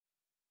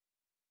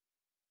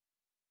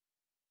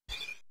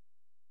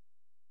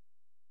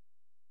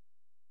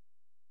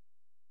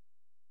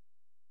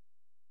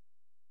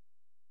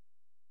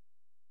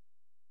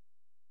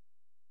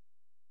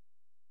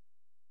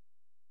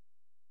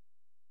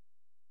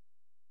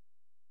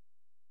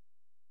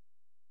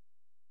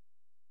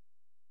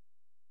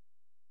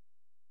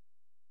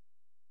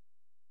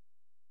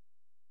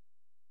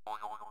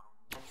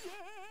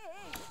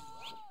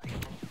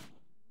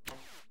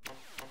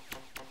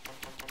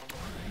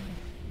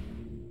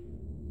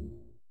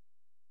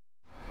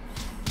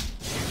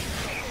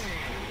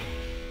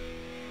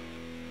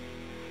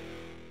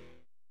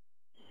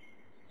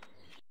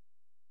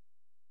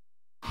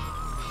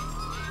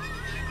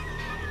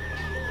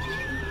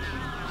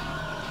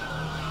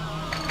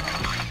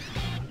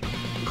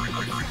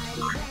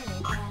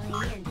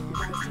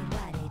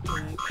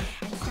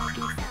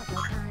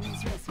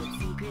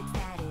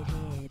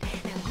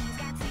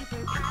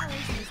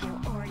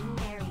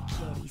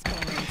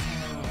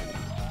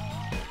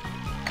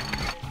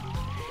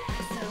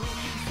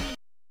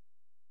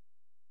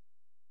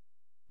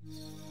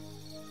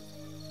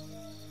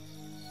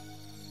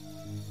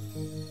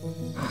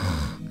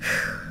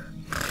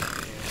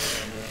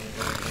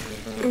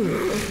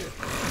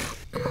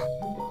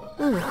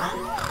What?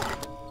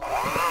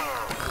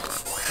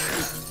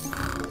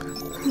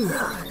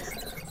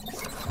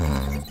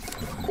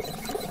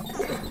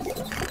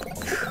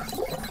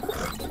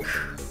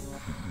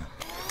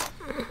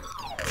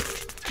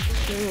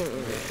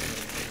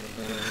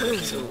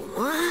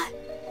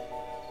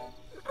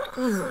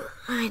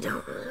 I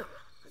don't know.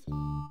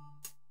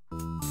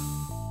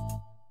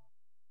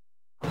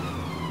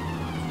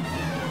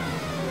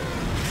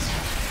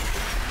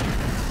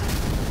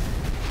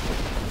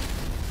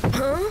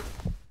 Huh?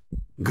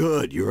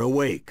 Good, you're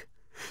awake.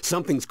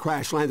 Something's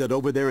crash-landed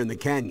over there in the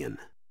canyon.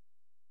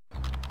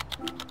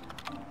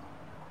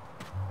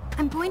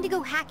 I'm going to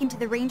go hack into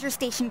the ranger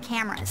station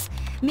cameras.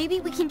 Maybe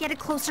we can get a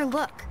closer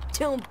look.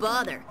 Don't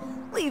bother.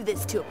 Leave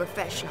this to a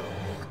professional.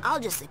 I'll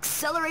just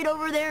accelerate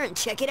over there and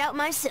check it out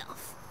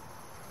myself.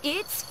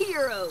 It's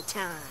hero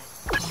time.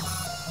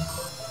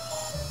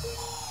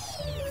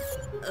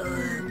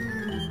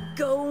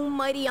 Go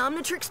mighty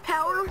Omnitrix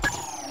power?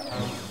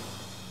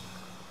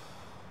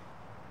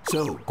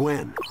 So,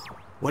 Gwen,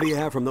 what do you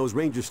have from those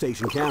ranger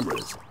station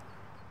cameras?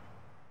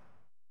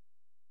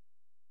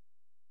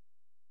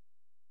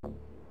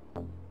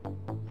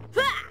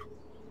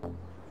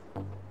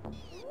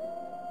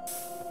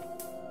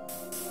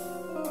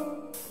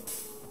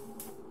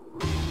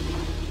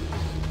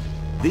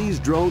 These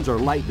drones are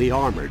lightly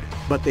armored,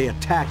 but they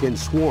attack in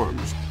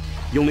swarms.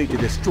 You'll need to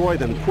destroy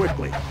them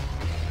quickly.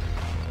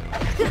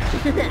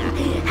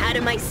 How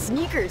do my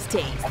sneakers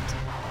taste?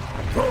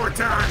 4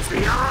 times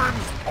the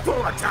arms,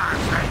 4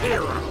 times the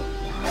hero.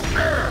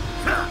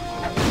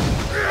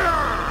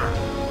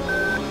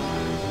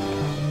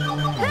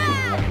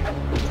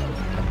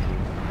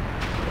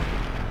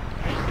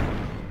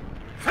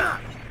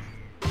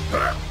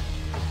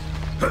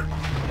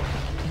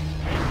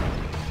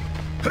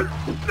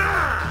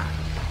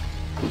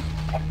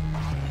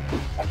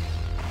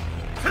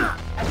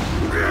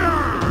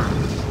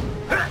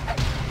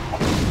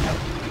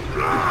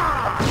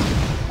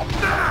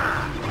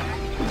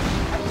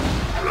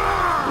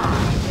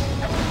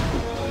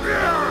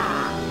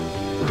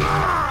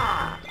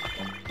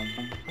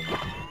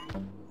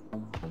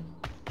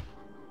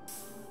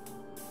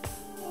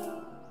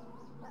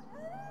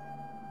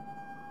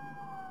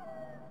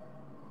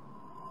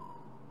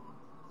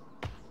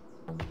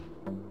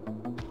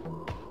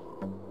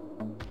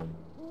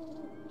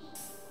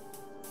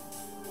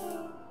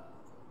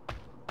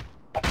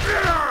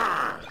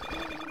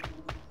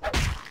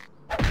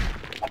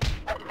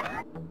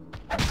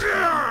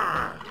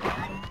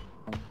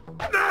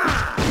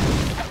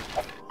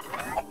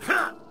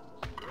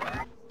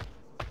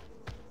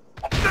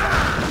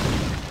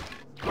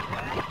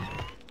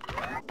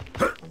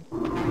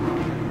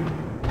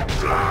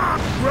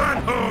 Run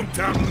home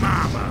to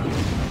mama!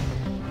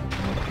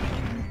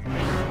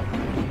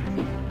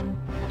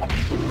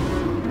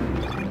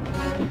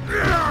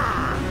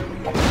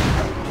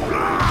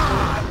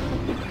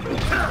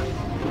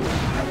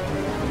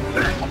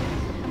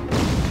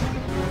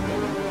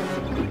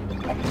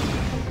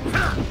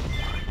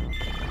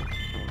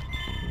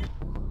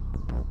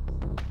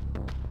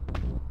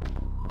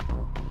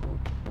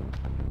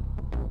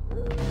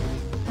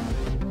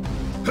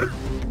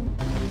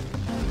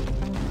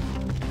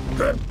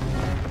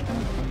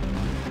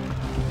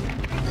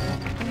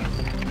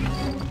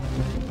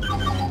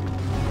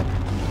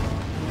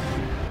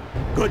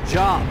 Good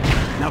job.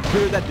 Now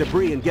clear that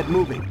debris and get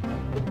moving.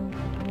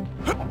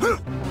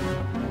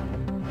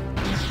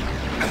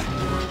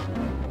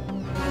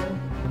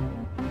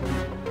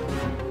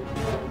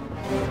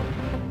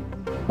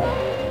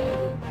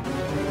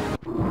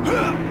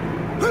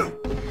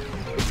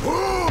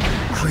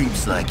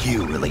 Creeps like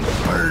you really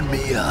burn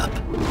me up.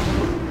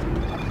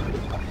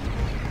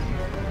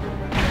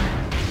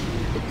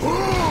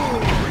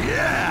 Oh,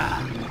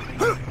 yeah!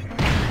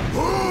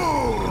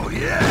 Oh,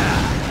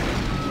 yeah!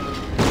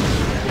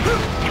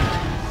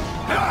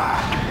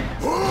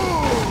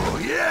 Oh,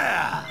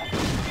 yeah!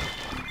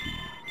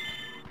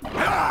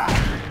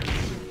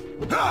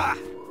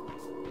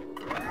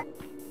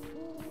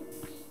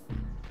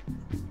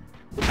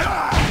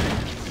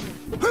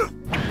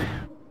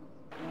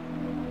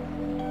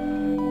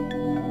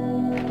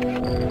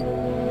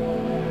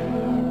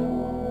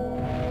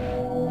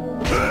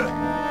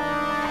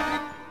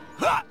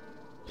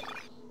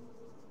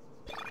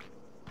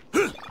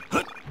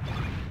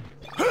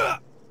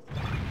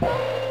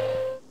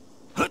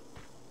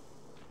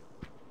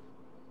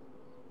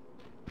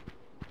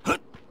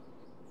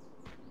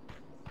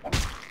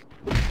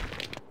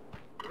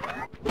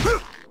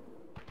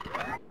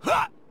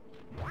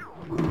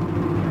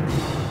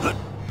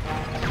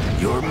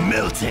 You're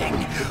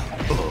melting.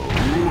 Oh,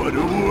 what a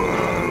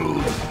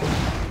world!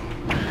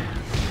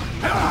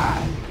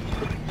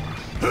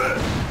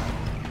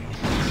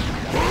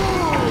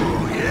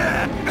 Oh,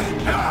 yeah!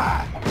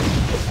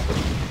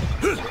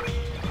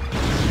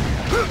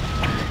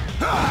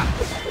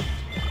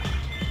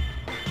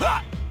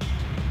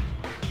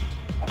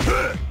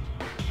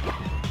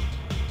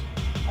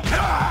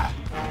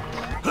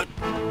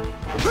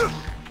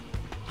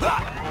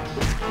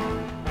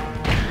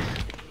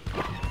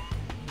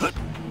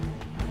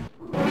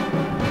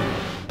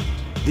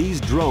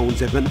 These drones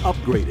have been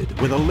upgraded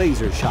with a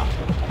laser shot.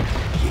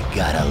 You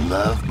gotta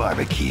love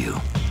barbecue.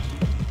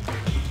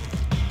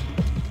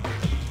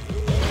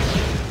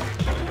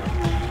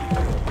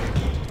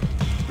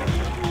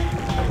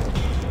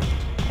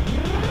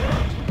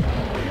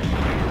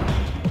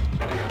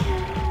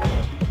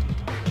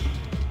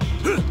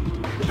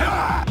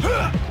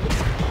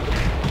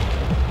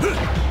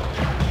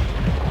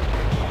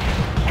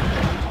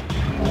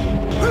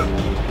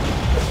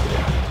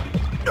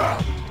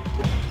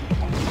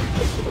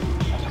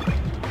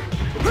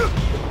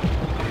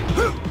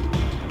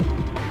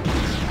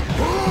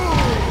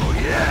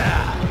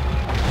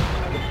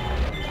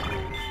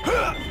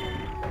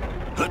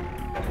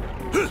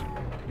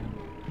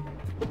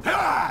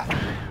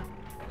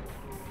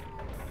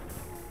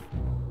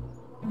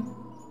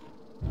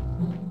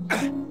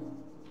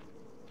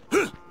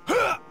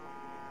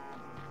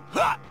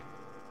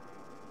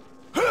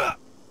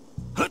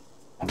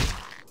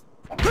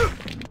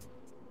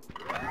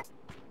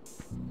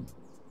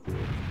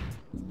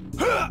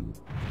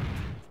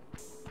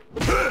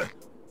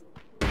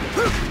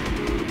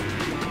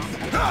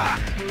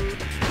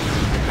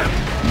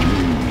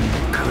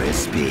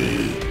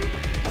 Crispy.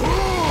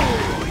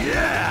 Oh,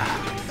 yeah.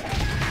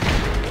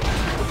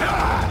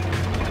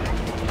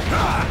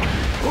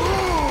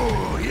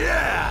 Oh,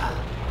 yeah.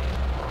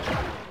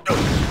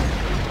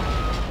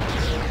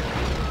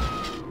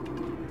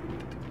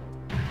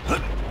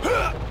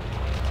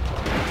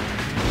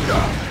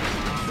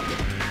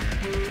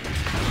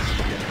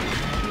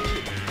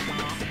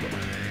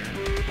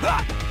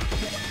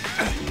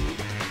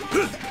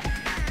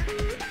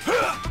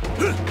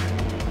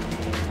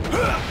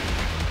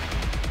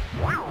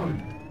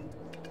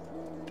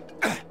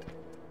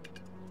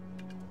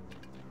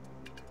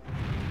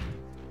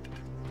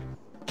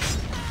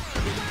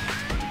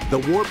 The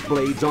warp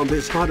blades on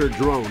this hunter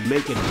drone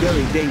make it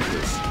very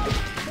dangerous.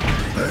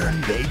 Burn,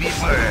 baby,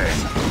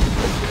 burn.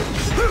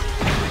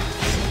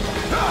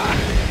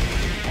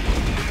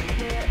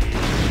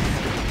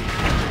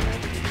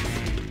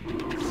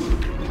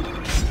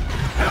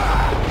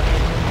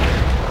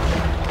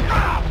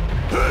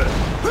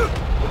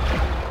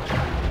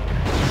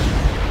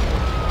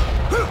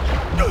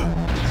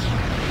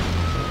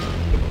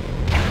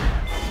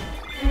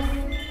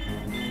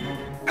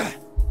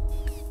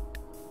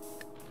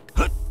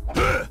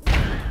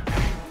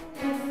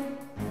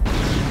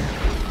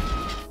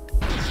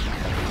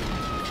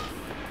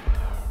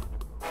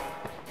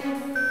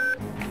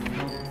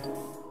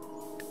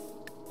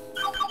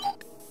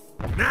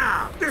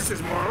 Now, this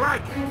is more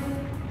like it.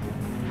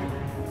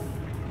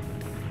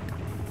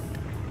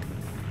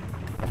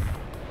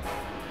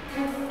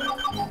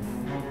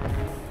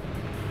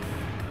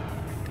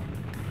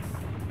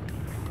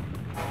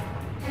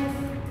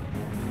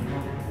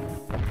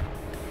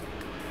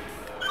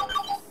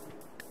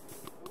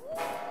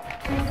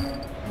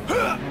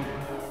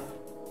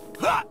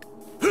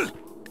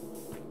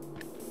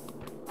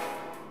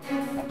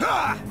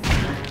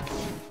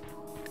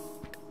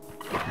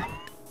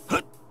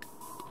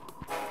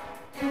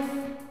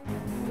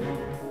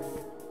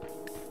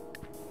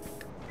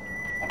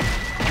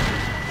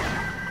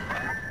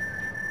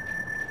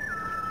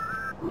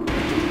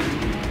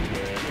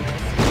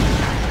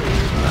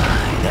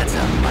 That's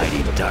a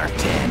mighty dark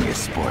tan you're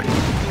sporting.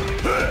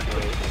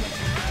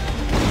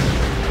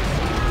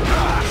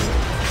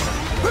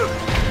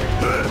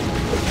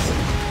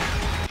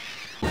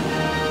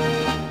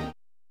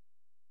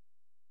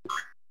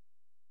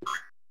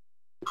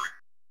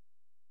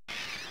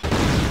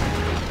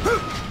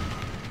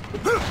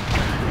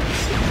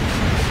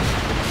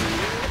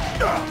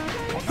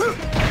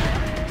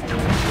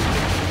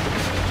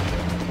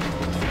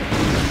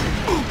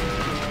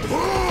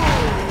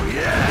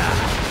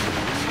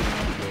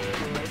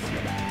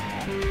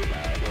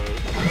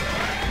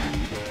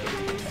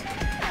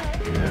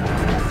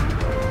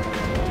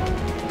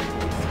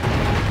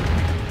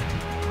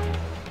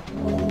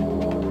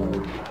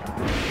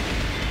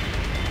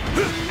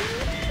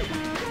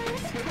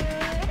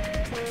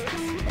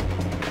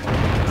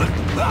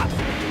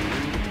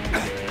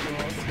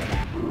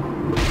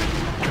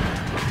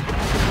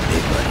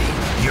 Hey buddy,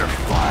 you're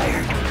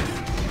fired.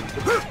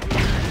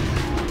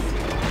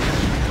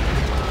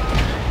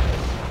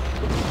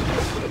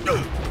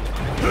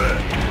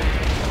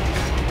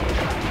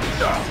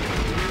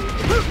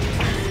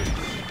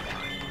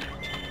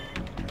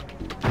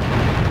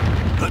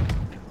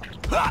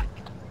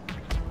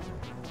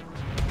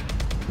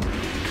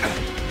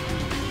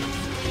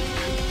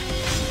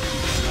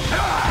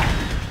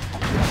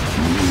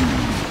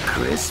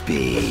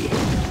 Crispy.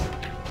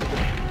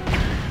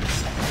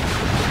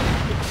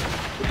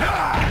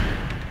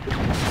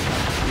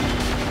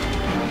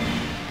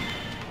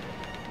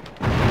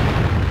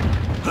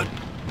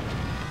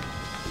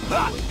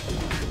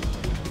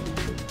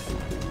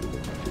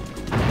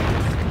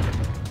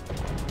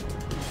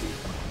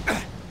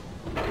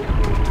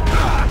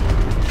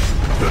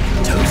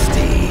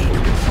 Toasty.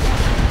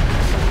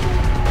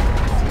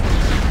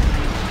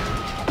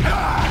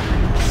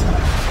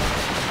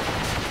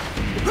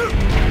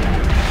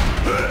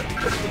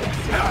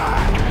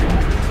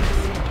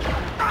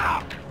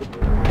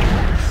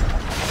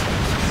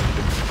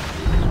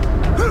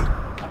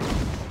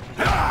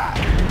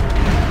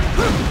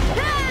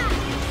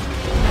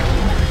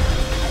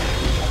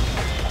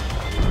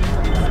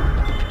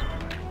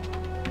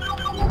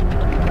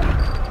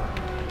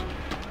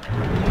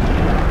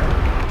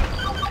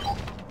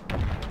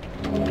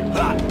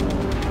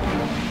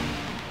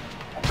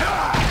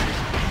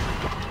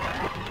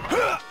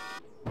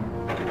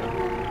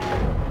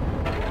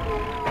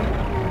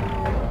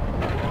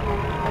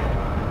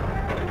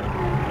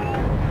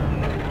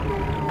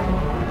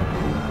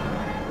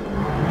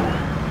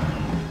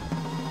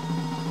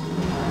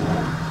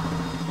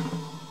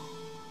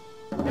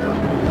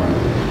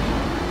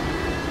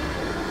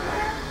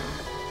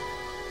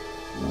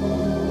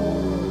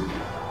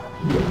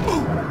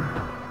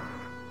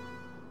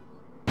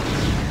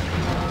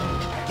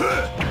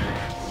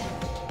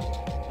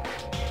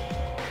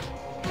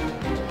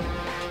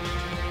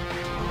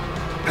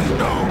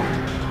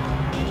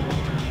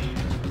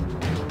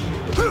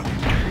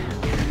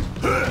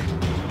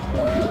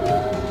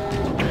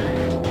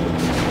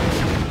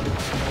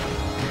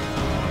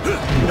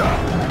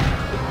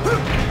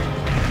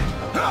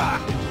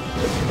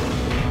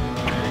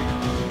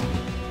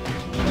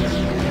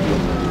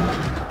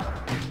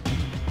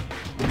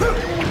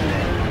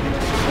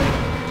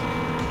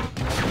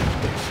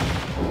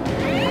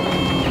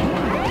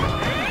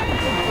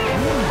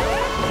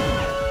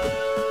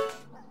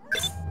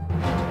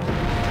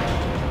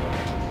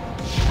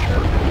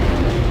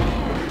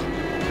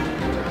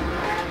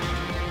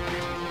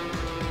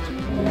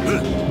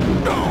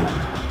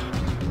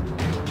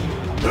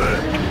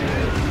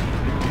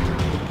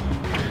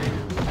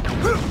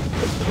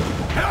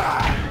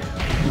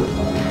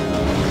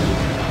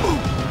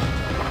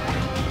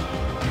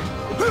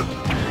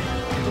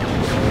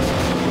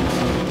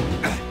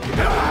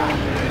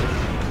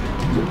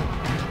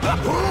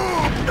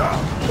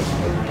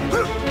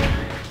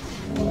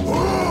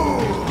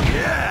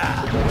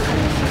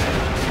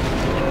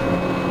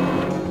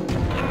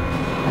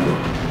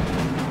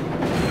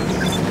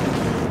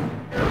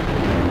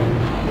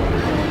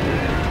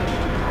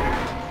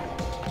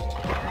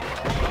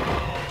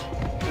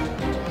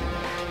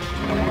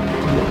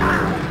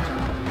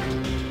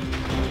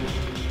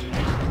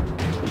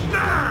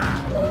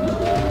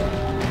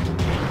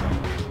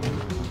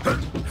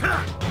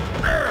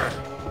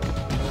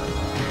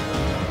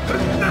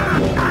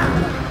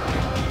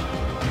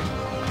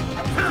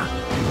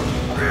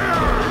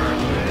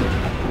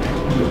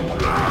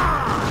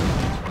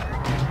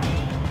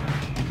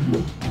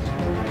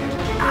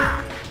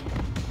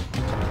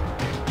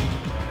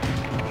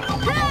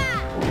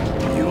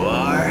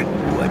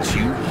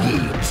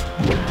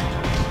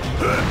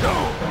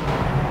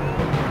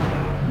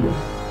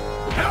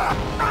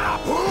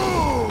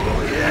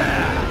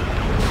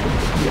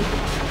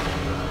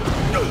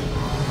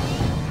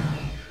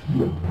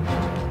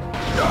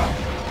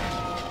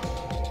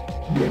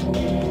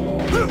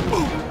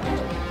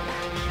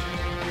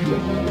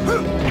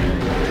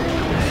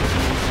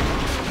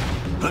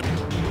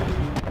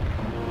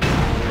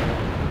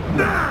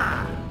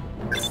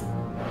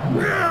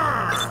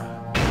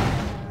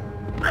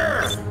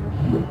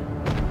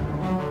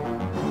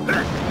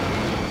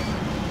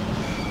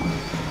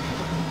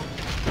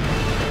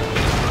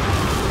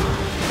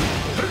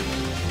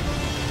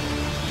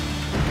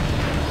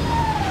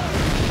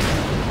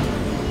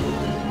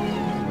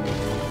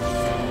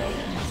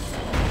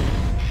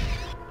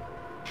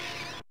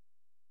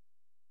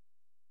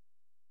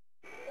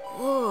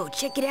 Whoa,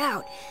 check it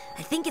out.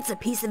 I think it's a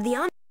piece of the